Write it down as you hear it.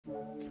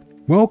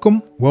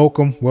Welcome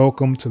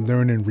to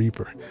Learning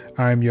Reaper.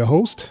 I'm your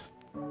host,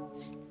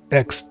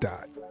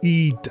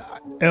 X.E.L.O.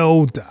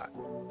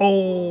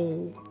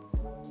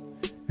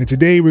 And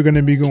today we're going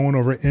to be going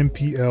over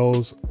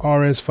MPL's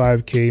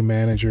RS5K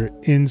Manger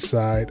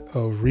inside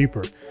of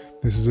Reaper.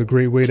 This is a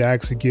great way to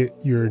actually get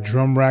your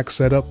drum rack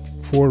set up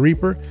for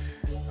Reaper.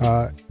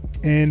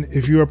 And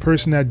if you're a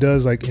person that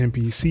does like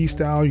MPC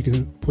style, you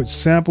can put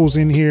samples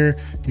in here,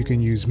 you can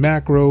use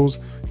macros,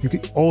 you can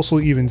also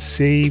even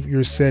save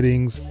your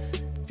settings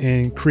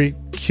and create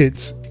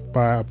kits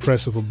by a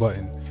press of a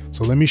button.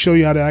 So let me show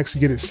you how to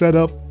actually get it set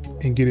up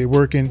and get it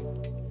working.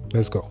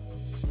 Let's go.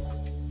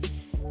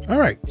 All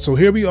right, so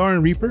here we are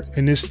in Reaper,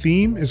 and this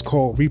theme is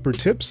called Reaper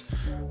Tips.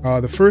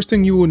 The first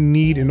thing you will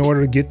need in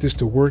order to get this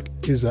to work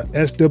is a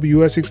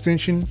SWS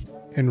extension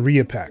and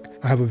ReaPack.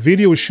 I have a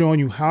video showing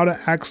you how to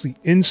actually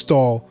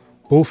install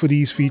both of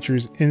these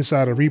features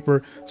inside of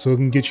Reaper so it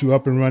can get you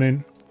up and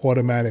running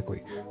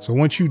automatically. So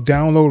once you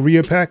download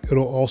ReaPack,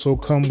 it'll also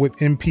come with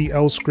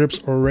MPL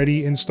scripts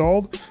already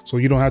installed, so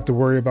you don't have to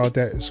worry about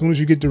that. As soon as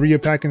you get the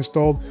ReaPack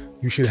installed,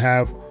 you should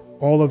have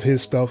all of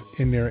his stuff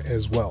in there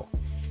as well.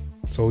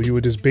 So you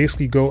would just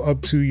basically go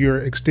up to your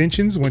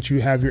extensions. Once you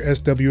have your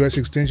SWS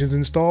extensions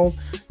installed,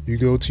 you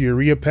go to your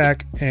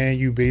ReaPack and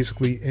you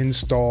basically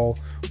install,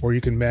 or you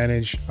can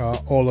manage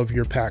all of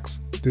your packs.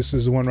 This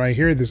is the one right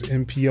here. This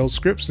MPL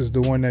scripts is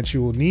the one that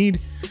you will need.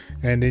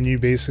 And then you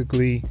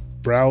basically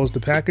browse the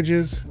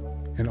packages,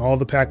 and all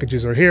the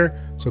packages are here.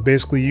 So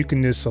basically you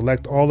can just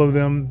select all of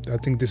them. I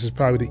think this is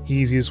probably the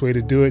easiest way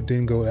to do it.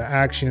 Then go to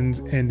actions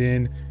and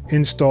then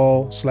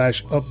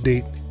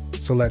install/update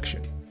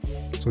selection.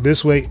 So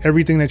this way,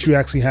 everything that you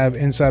actually have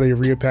inside of your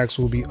ReaPacks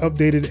will be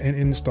updated and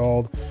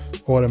installed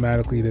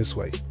automatically this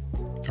way.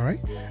 All right.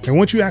 And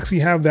once you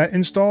actually have that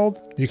installed,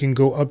 you can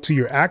go up to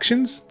your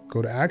actions,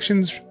 go to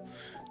actions,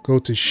 go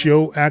to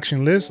show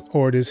action list,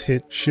 or just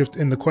hit shift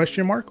and the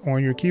question mark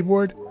on your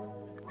keyboard,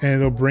 and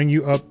it'll bring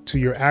you up to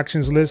your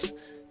actions list.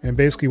 And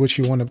basically what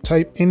you want to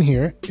type in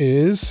here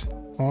is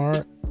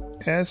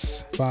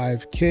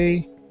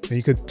RS5K. And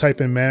you could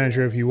type in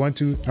manager if you want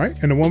to. All right,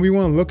 and the one we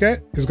want to look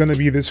at is going to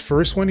be this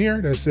first one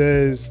here that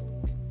says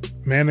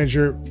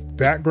manager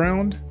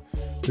background.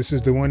 This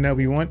is the one that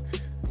we want.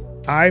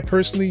 I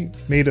personally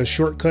made a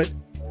shortcut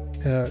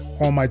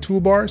on my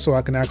toolbar so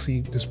I can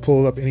actually just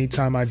pull it up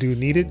anytime I do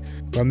need it.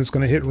 But I'm just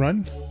going to hit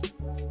run.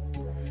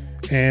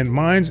 And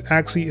mine's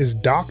actually is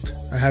docked.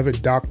 I have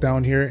it docked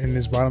down here in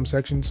this bottom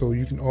section, so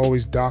you can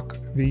always dock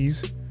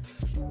this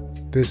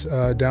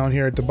down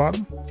here at the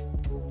bottom.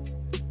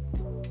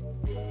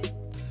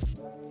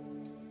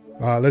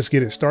 Let's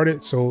get it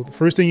started. So the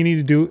first thing you need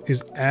to do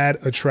is add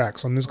a track.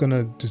 So I'm just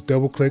gonna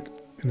double click,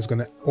 and it's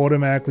gonna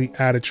automatically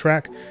add a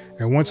track.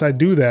 And once I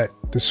do that,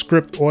 the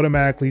script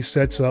automatically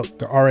sets up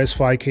the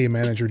RS5K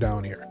Manger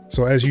down here.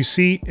 So as you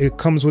see, it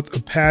comes with a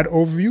pad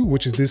overview,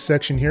 which is this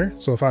section here.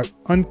 So if I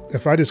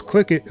just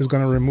click it, it's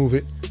gonna remove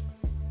it.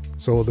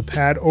 So the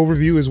pad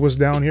overview is what's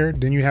down here.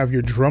 Then you have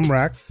your drum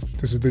rack.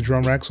 This is the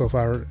drum rack. So if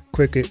I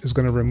click it, it's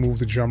gonna remove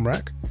the drum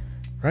rack,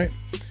 right?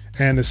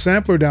 And the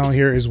sampler down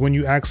here is when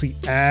you actually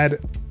add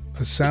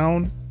a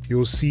sound,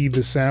 you'll see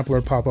the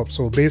sampler pop up.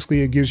 So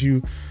basically it gives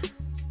you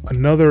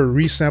another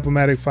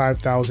Resamplematic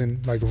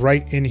 5000 like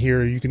right in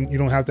here. You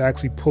don't have to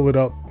actually pull it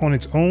up on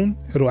its own.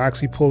 It'll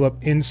actually pull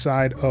up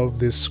inside of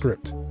this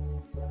script.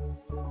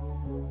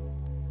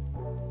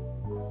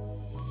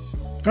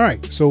 All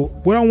right, so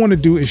what I want to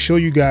do is show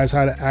you guys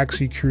how to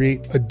actually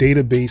create a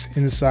database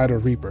inside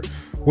of Reaper.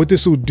 What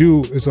this will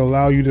do is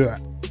allow you to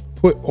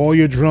put all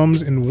your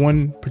drums in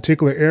one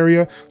particular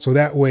area, so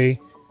that way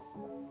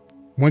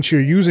once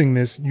you're using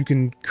this, you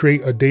can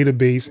create a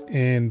database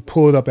and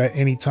pull it up at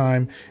any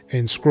time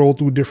and scroll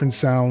through different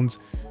sounds.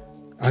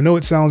 I know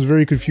it sounds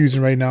very confusing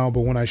right now,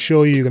 but when I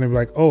show you, you're gonna be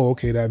like, oh,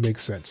 okay, that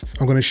makes sense.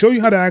 I'm gonna show you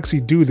how to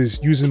actually do this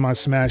using my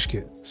Smash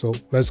Kit. So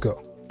let's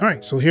go. All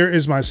right, so here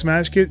is my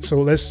Smash Kit.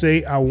 So let's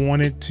say I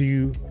wanted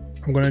to,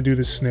 I'm gonna do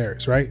the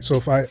snares, right? So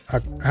if I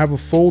have a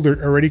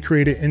folder already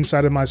created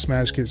inside of my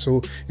Smash Kit.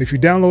 So if you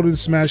downloaded the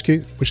Smash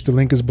Kit, which the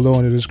link is below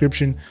in the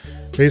description,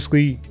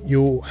 basically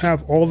you'll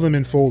have all of them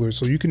in folders.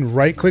 So you can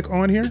right click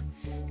on here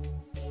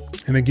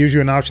and it gives you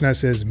an option that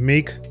says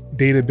make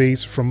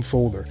database from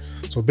folder.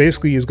 So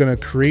basically it's gonna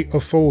create a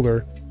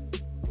folder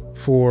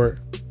for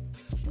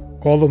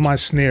all of my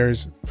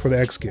snares for the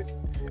X Kit.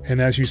 And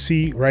as you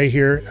see right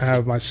here, I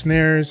have my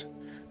snares,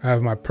 I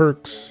have my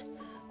perks,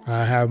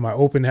 I have my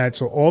open hat.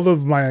 So all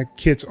of my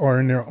kits are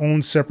in their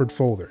own separate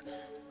folder.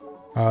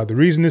 The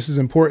reason this is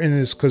important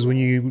is because when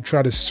you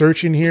try to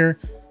search in here,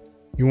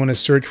 you want to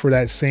search for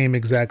that same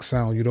exact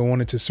sound. You don't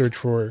want it to search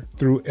for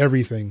through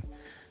everything.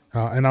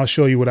 And I'll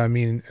show you what I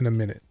mean in a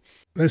minute.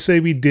 Let's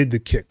say we did the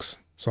kicks.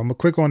 So I'm gonna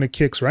click on the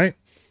kicks, right?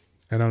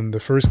 And on the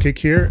first kick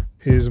here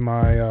is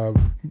my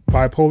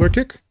bipolar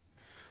kick.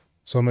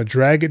 So I'm gonna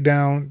drag it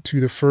down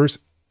to the first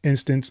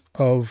instance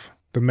of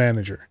the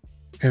manager.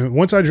 And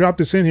once I drop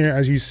this in here,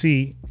 as you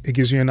see, it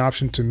gives you an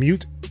option to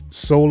mute,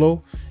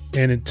 solo,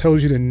 and it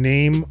tells you the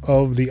name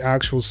of the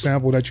actual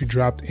sample that you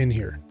dropped in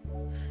here.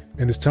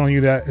 And it's telling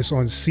you that it's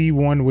on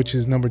C1, which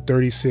is number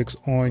 36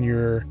 on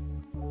your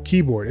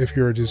keyboard if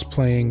you're just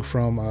playing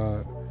from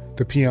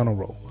the piano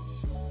roll,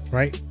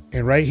 right?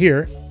 And right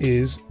here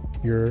is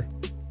your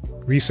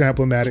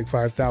Resample-O-Matic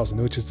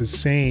 5000, which is the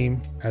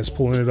same as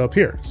pulling it up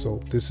here.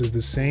 So this is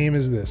the same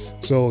as this.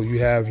 So you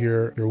have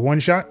your one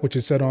shot, which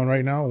is set on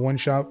right now, one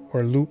shot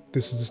or loop.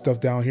 This is the stuff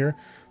down here.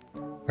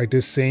 Like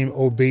this same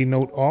obey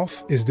note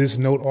off is this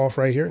note off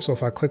right here. So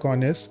if I click on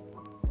this,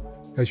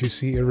 as you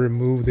see, it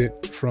removed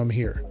it from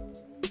here.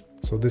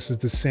 So this is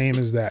the same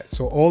as that.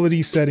 So all of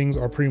these settings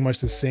are pretty much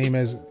the same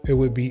as it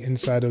would be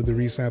inside of the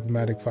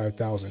Resample-O-Matic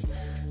 5000.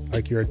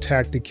 Like your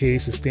attack, decay,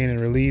 sustain, and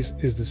release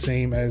is the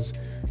same as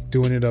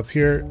doing it up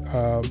here.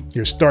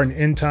 Your start and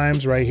end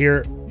times right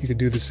here, you could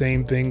do the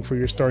same thing for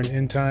your start and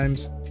end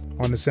times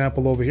on the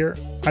sample over here.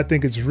 I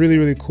think it's really,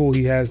 really cool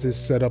he has this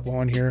set up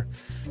on here.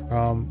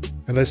 And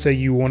let's say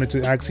you wanted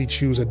to actually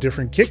choose a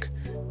different kick,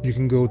 you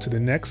can go to the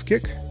next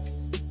kick,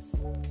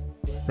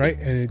 right?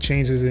 And it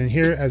changes in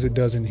here as it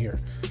does in here.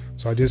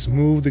 So I just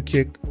move the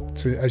kick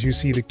to, as you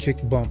see, the kick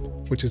bump,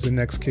 which is the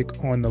next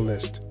kick on the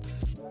list.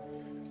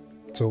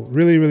 So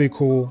really, really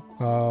cool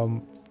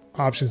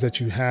options that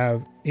you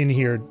have in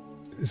here.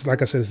 It's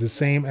like I said, it's the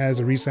same as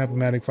the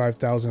Resample-O-Matic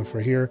 5000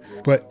 for here,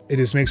 but it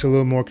just makes it a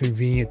little more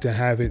convenient to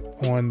have it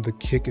on the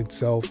kick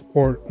itself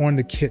or on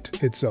the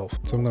kit itself.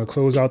 So I'm going to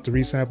close out the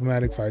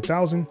Resample-O-Matic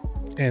 5000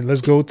 and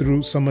let's go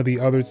through some of the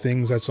other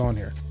things that's on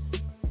here.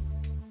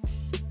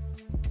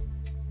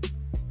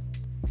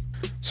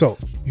 So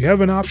you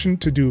have an option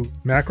to do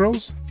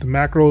macros. The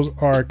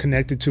macros are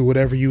connected to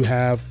whatever you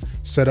have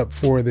set up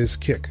for this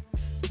kick.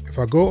 If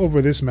I go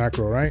over this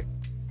macro, right,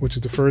 which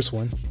is the first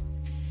one,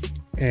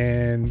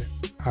 and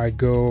I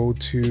go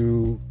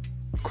to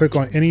click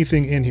on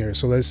anything in here.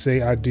 So let's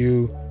say I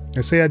do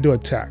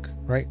attack,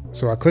 right?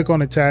 So I click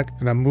on attack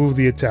and I move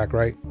the attack,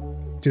 right?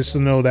 Just to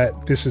know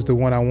that this is the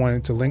one I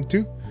wanted to link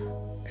to.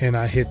 And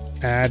I hit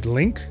add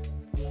link.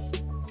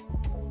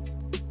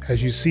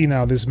 As you see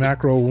now, this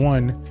macro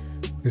 1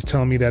 is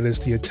telling me that it's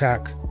the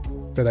attack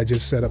that I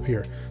just set up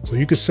here. So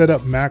you can set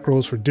up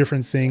macros for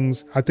different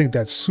things. I think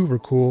that's super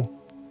cool.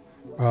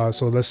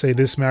 So let's say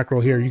this macro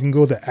here, you can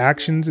go to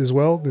actions as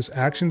well, this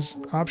actions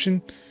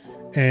option,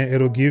 and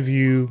it'll give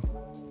you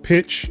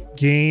pitch,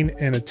 gain,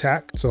 and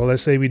attack. So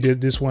let's say we did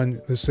this one,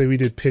 let's say we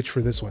did pitch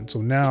for this one.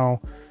 So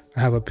now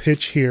I have a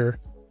pitch here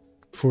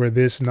for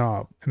this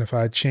knob. And if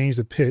I change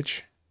the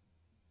pitch,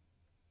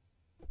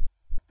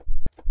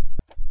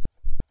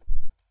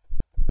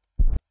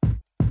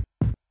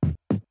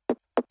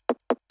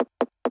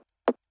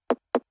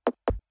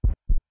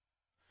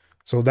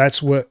 so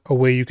that's a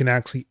way you can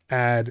actually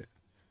add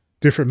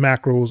different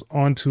macros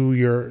onto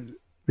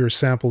your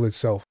sample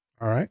itself.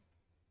 All right.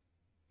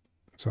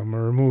 So I'm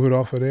gonna remove it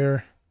off of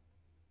there.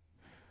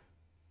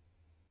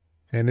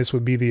 And this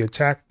would be the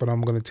attack, but I'm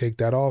gonna take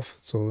that off.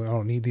 So I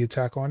don't need the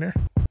attack on there.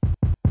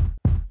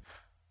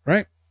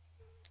 Right.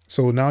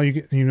 So now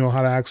you know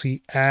how to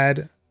actually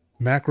add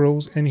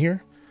macros in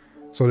here.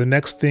 So the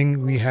next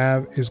thing we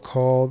have is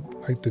called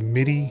like the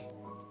MIDI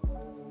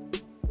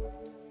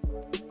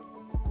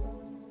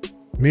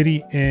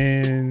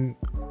and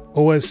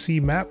OSC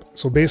map.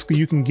 So basically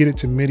you can get it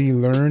to MIDI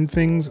learn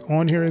things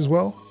on here as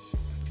well.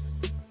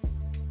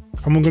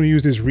 I'm going to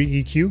use this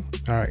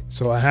re-EQ. All right,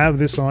 so I have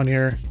this on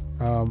here.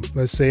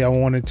 Let's say I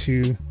wanted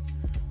to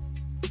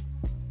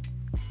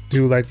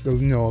do like the,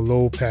 a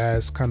low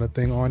pass kind of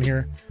thing on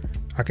here.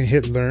 I can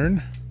hit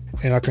learn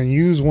and I can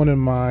use one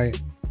of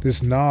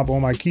this knob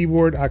on my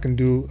keyboard. I can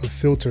do a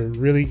filter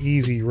really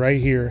easy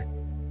right here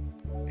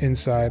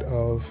inside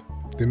of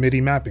the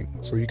MIDI mapping.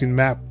 So you can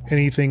map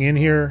anything in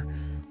here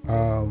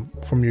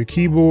from your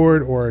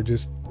keyboard or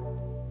just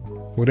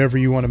whatever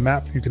you want to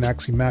map. You can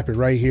actually map it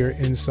right here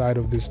inside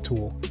of this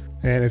tool.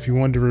 And if you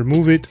want to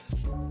remove it,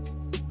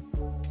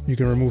 you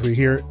can remove it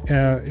here.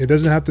 It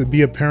doesn't have to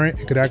be a parent.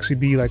 It could actually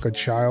be like a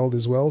child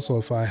as well. So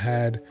if I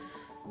had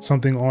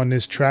something on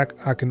this track,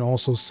 I can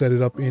also set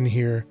it up in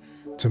here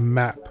to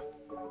map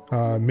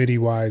MIDI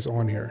wise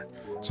on here.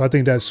 So I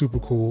think that's super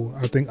cool.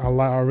 I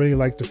really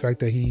like the fact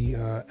that he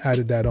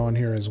added that on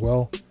here as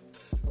well.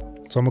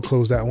 So I'm gonna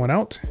close that one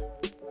out.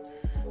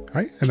 All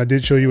right, and I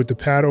did show you what the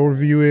pad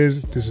overview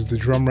is. This is the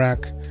drum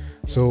rack.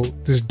 So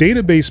this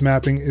database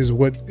mapping is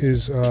what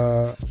is,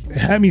 it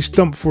had me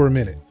stumped for a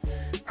minute.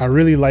 I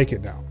really like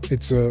it now.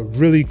 It's a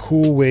really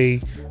cool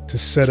way to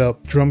set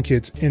up drum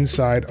kits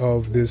inside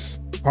of this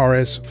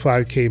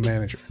RS5K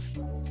Manger.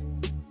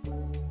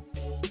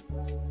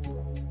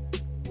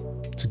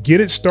 To get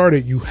it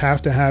started, you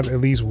have to have at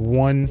least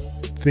one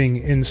thing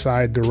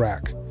inside the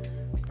rack.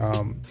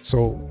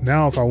 So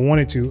now if I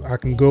wanted to, I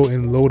can go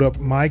and load up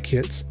my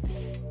kits.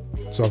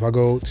 So if I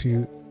go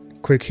to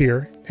click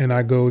here and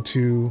I go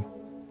to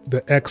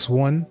the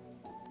X1,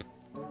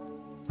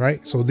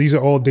 right? So these are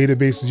all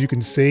databases. You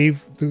can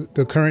save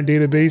the current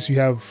database. You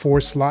have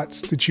 4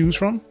 slots to choose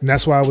from. And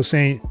that's why I was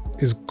saying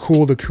it's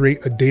cool to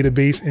create a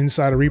database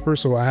inside of Reaper.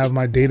 So I have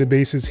my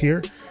databases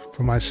here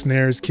for my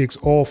snares, kicks,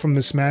 all from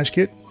the Smash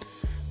kit.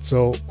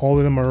 So all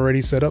of them are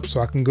already set up. So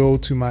I can go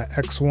to my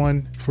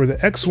X1. For the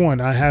X1,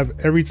 I have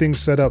everything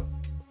set up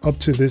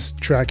to this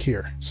track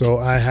here. So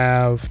I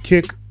have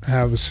kick, I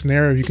have a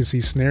snare. You can see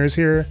snares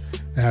here.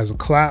 It has a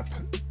clap,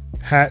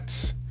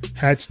 hats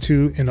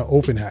 2, and an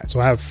open hat. So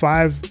I have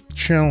 5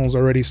 channels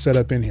already set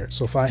up in here.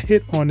 So if I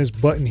hit on this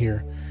button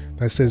here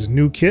that says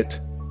new kit,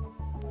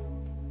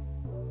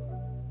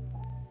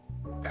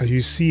 as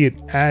you see, it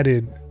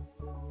added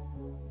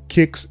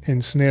kicks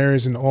and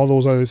snares and all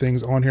those other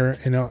things on here.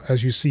 And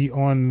as you see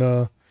on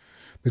the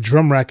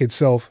drum rack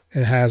itself,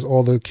 it has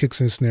all the kicks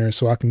and snares.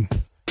 So I can,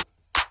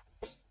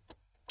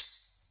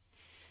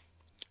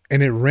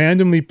 and it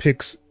randomly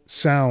picks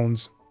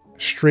sounds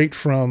straight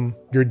from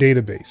your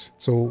database.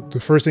 So the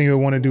first thing you'll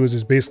want to do is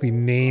just basically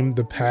name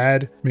the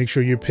pad. Make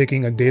sure you're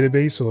picking a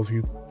database. So if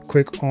you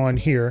click on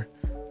here,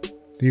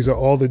 these are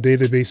all the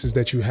databases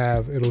that you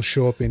have. It'll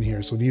show up in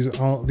here. So these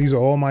are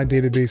all my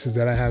databases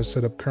that I have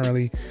set up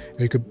currently.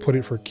 You could put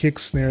it for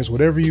kicks, snares,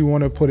 whatever you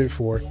want to put it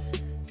for,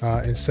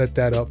 and set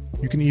that up.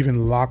 You can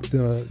even lock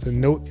the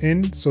note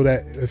in so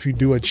that if you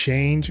do a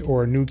change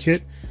or a new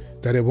kit,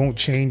 that it won't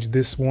change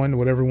this one,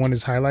 whatever one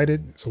is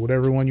highlighted. So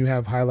whatever one you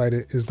have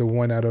highlighted is the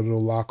one that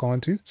it'll lock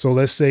onto. So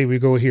let's say we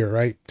go here,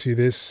 right, to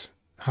this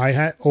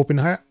hi-hat, open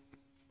hat.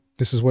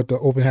 This is what the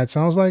open hat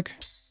sounds like.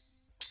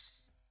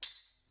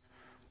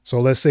 So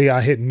let's say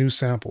I hit new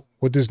sample.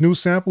 What this new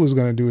sample is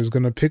going to do is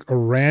going to pick a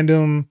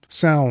random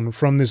sound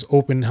from this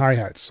open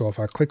hi-hat. So if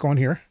I click on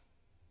here,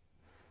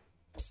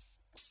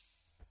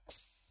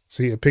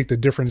 see, it picked a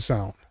different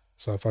sound.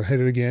 So if I hit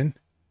it again,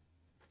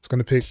 it's going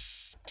to pick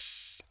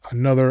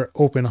another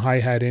open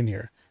hi-hat in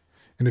here.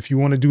 And if you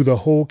want to do the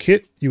whole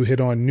kit, you hit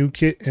on new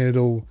kit and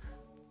it'll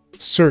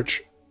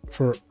search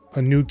for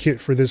a new kit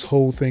for this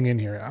whole thing in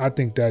here. I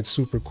think that's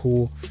super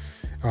cool.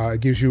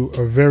 It gives you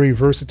a very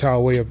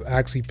versatile way of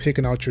actually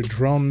picking out your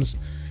drums.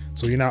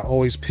 So you're not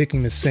always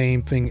picking the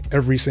same thing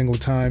every single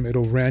time.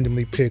 It'll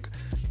randomly pick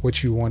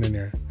what you want in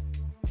there.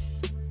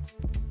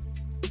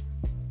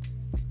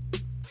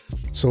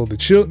 So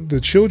the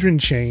children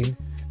chain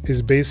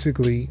is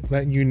basically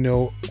letting you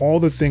know all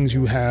the things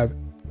you have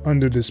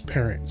under this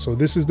parent. So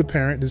this is the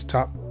parent, this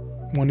top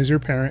one is your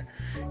parent,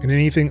 and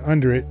anything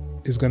under it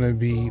is going to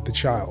be the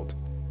child.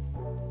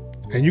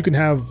 And you can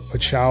have a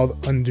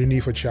child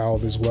underneath a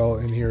child as well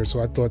in here.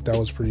 So I thought that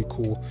was pretty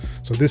cool.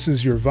 So this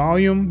is your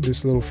volume.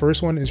 This little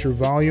first one is your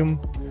volume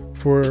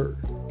for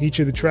each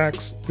of the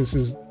tracks. This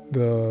is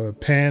the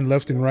pan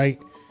left and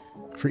right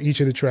for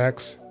each of the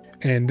tracks.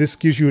 And this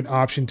gives you an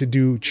option to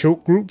do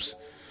choke groups.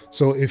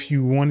 So if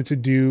you wanted to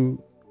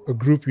do a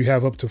group, you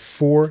have up to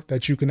 4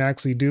 that you can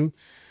actually do.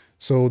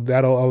 So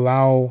that'll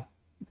allow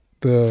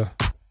the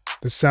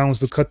sounds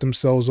to cut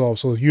themselves off.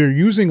 So if you're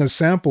using a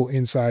sample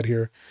inside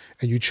here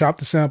and you chop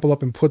the sample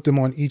up and put them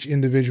on each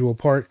individual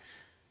part,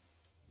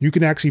 you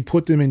can actually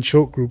put them in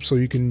choke groups so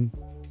you can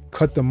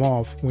cut them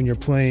off when you're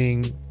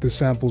playing the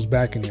samples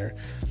back in here.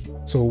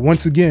 So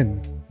once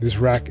again, this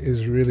rack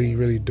is really,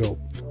 really dope.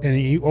 And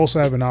you also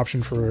have an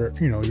option for,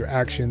 you know, your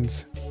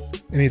actions.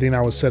 Anything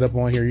that was set up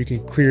on here, you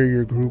can clear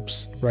your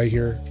groups right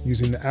here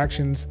using the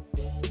actions.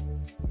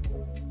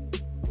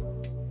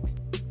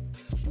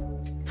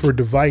 For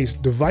device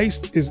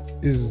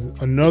is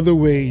another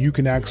way you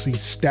can actually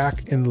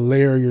stack and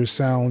layer your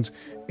sounds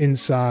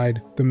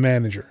inside the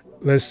manager.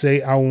 Let's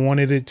say I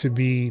wanted it to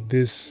be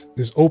this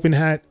open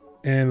hat,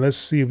 and let's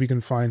see if we can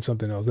find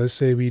something else. Let's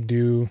say we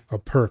do a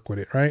perk with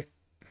it, right?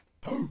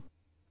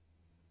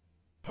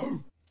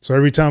 So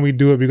every time we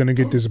do it, we're gonna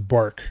get this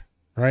bark,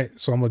 right?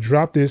 So I'm gonna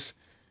drop this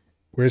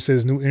where it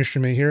says new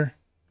instrument here.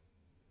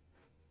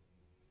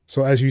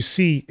 So as you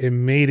see, it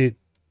made it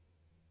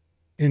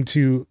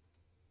into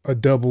a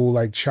double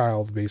like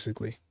child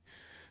basically.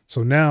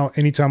 So now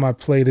anytime I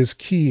play this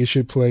key, it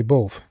should play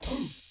both.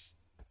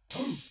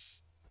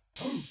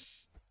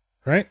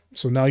 Right?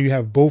 So now you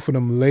have both of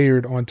them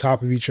layered on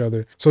top of each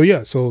other. So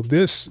yeah, so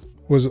this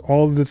was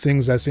all of the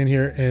things that's in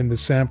here, and the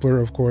sampler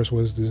of course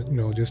was the, you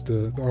know, just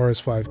the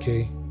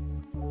RS5K.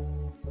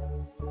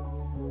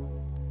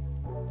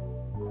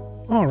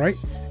 All right,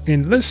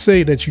 and let's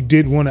say that you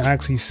did want to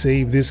actually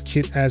save this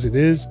kit as it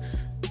is.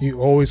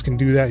 You always can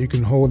do that. You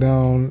can hold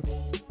down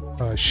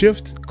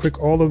shift, click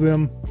all of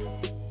them,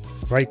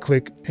 right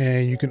click,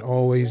 and you can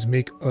always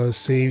make a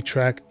save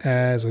track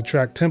as a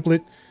track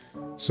template.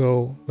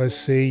 So let's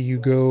say you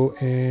go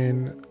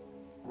and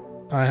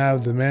I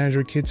have the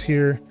manager kits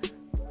here.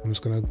 I'm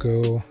just gonna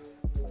go,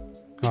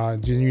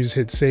 you just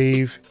hit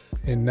save,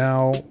 and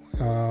now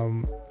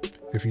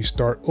if you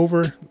start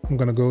over, I'm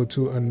gonna go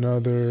to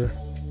another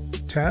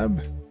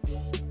tab.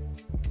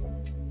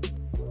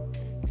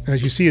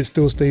 As you see, it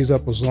still stays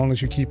up as long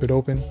as you keep it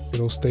open.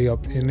 It'll stay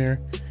up in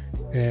there.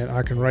 And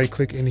I can right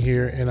click in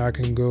here and I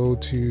can go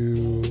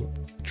to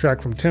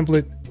track from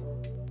template,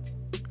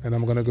 and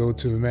I'm gonna go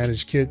to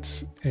manage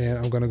kits, and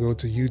I'm gonna go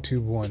to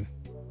YouTube 1.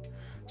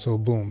 So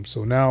boom,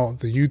 so now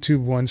the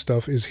YouTube 1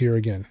 stuff is here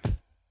again.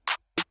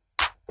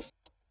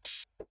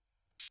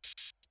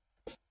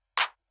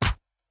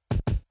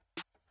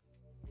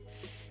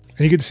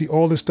 And you get to see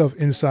all this stuff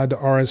inside the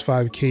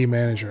RS5K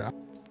Manager.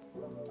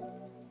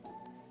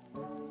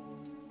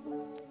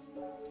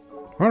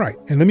 All right,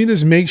 and let me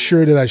just make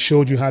sure that I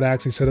showed you how to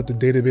actually set up the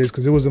database,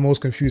 because it was the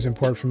most confusing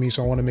part for me.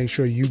 So I want to make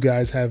sure you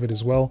guys have it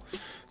as well.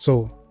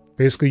 So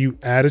basically you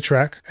add a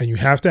track and you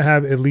have to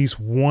have at least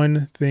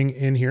one thing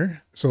in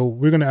here. So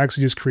we're going to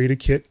actually just create a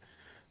kit.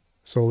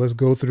 So let's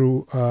go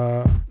through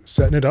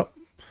setting it up.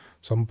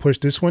 So I'm gonna push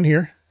this one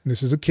here.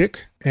 This is a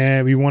kick,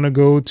 and we want to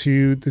go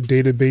to the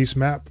database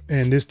map.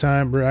 And this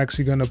time we're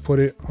actually going to put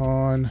it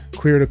on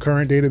clear the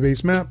current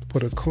database map,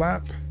 put a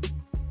clap.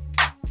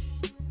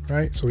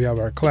 Right, so we have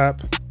our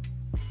clap.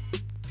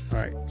 All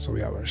right, so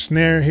we have our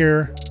snare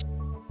here.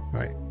 All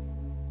right,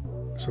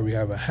 so we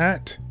have a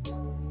hat.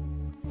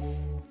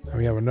 And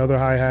we have another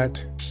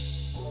hi-hat.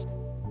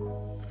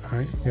 All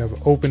right, we have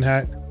an open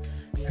hat.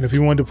 And if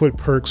you wanted to put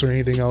perks or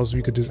anything else,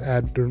 we could just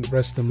add the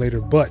rest of them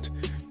later. But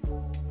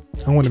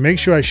I want to make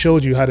sure I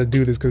showed you how to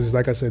do this, because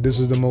like I said, this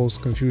is the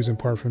most confusing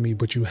part for me.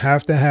 But you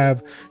have to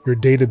have your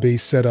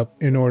database set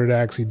up in order to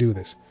actually do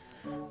this.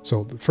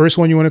 So the first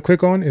one you want to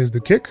click on is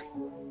the kick.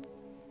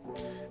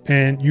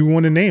 And you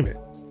want to name it.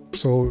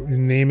 So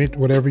name it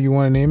whatever you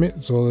want to name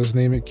it. So let's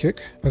name it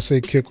kick. Let's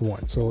say kick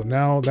 1. So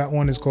now that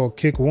one is called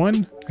kick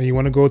 1. And you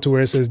want to go to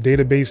where it says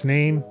database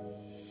name.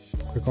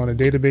 Click on the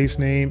database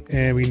name,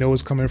 and we know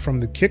it's coming from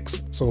the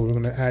kicks. So we're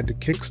going to add the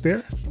kicks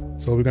there.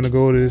 So we're going to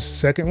go to this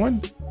second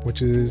one,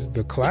 which is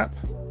the clap.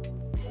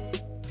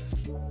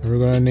 And we're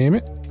going to name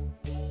it.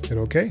 Hit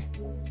OK.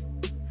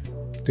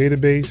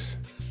 Database.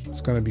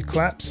 It's going to be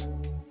claps.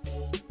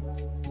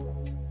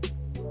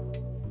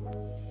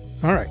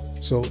 All right,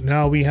 so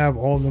now we have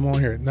all of them on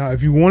here. Now,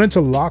 if you wanted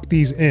to lock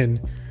these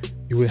in,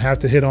 you would have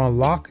to hit on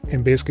lock,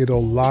 and basically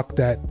it'll lock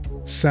that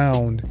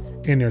sound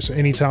in there. So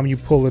anytime you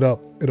pull it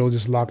up, it'll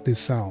just lock this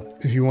sound.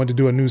 If you want to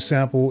do a new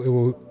sample, it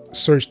will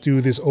search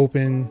through this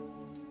open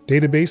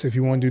database if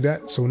you want to do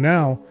that. So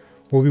now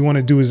what we want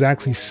to do is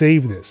actually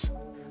save this.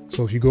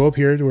 So if you go up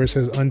here to where it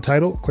says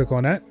untitled, click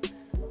on that,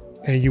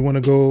 and you want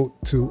to go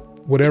to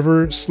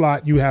whatever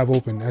slot you have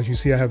open. As you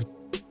see, I have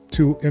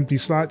 2 empty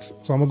slots.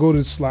 So I'm gonna go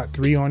to slot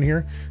 3 on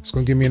here. It's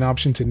gonna give me an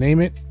option to name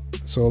it.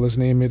 So let's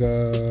name it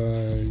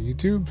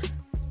YouTube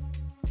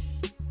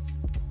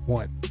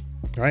 1.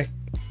 All right,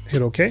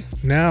 hit OK.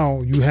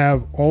 Now you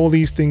have all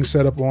these things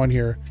set up on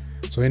here.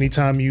 So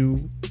anytime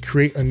you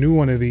create a new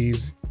one of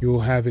these,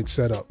 you'll have it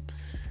set up.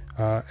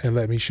 And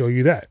let me show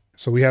you that.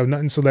 So we have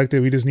nothing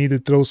selected. We just need to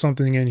throw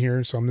something in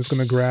here. So I'm just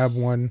gonna grab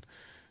one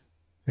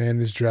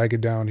and just drag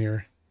it down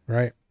here,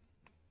 right?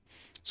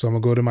 So I'm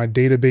gonna go to my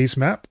database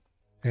map.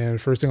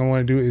 And first thing I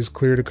want to do is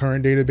clear the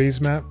current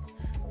database map.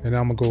 And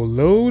I'm gonna go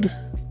load,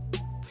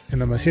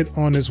 and I'm gonna hit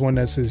on this one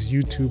that says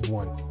YouTube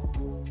 1.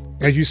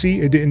 As you see,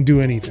 it didn't do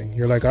anything.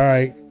 You're like, all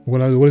right,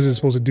 what is it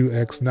supposed to do,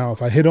 X? Now,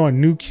 if I hit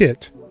on new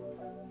kit,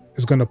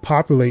 it's gonna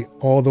populate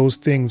all those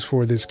things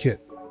for this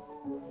kit.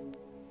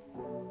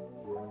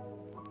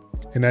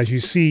 And as you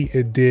see,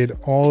 it did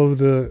all of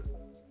the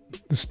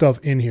stuff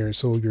in here.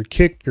 So your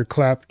kick, your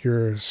clap,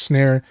 your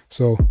snare.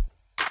 So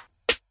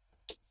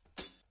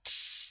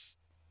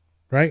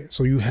right?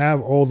 So you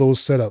have all those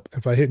set up.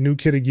 If I hit new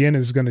kit again,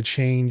 it's going to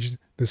change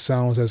the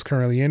sounds that's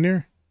currently in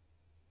there.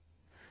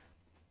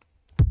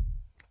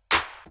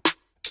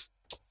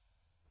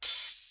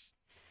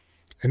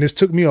 And this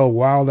took me a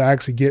while to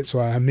actually get, so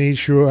I made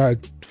sure I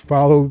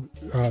followed,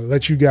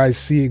 let you guys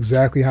see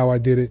exactly how I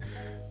did it.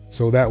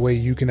 So that way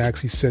you can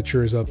actually set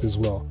yours up as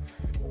well.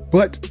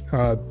 But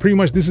pretty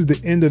much this is the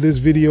end of this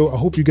video. I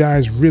hope you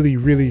guys really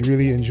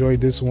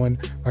enjoyed this one.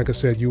 Like I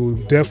said, you will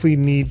definitely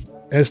need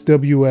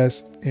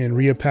SWS and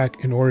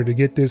ReaPack in order to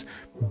get this.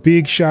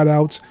 Big shout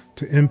outs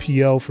to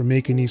MPL for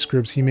making these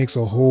scripts. He makes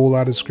a whole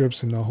lot of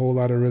scripts and a whole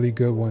lot of really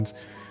good ones.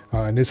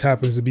 And this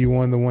happens to be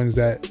one of the ones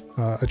that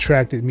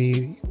attracted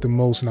me the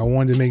most. And I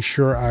wanted to make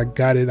sure I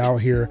got it out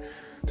here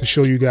to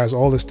show you guys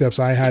all the steps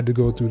I had to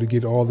go through to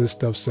get all this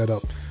stuff set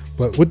up.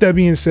 But with that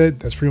being said,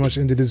 that's pretty much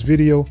the end of this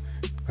video.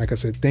 Like I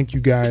said, thank you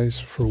guys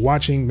for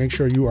watching. Make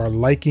sure you are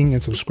liking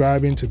and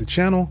subscribing to the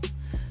channel.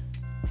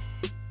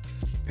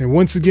 And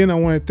once again, I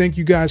want to thank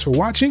you guys for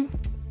watching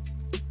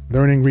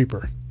Learning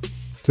Reaper.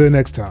 Till the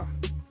next time.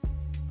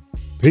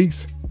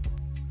 Peace.